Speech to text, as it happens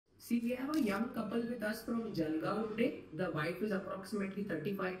See, we have a young couple with us from Jalgaon today. The wife is approximately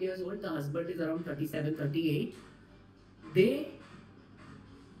 35 years old. The husband is around 37, 38. They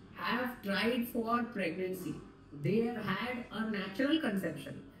have tried for pregnancy. They have had a natural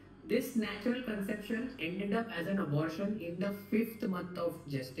conception. This natural conception ended up as an abortion in the 5th month of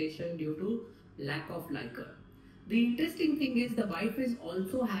gestation due to lack of liquor. The interesting thing is the wife is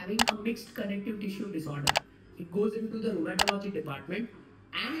also having a mixed connective tissue disorder. It goes into the rheumatology department,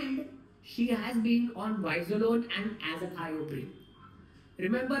 and she has been on Visone and azathioprine.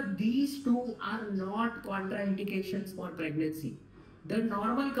 Remember, these two are not contraindications for pregnancy. The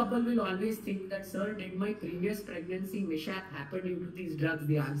normal couple will always think that, sir, did my previous pregnancy mishap happen due to these drugs?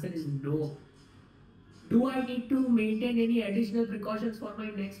 The answer is no. Do I need to maintain any additional precautions for my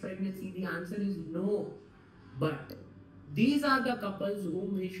next pregnancy? The answer is no. But these are the couples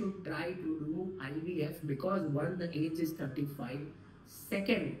whom we should try to do IVF because one, the age is 35.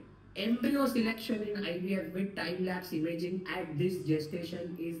 Second, embryo selection in IVF with time-lapse imaging at this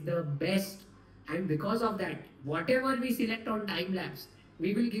gestation is the best. And because of that, whatever we select on time-lapse,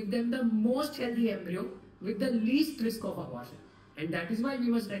 we will give them the most healthy embryo with the least risk of abortion. And that is why we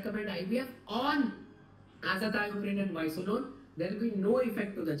must recommend IVF on azathioprine and Visone. There will be no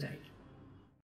effect to the child.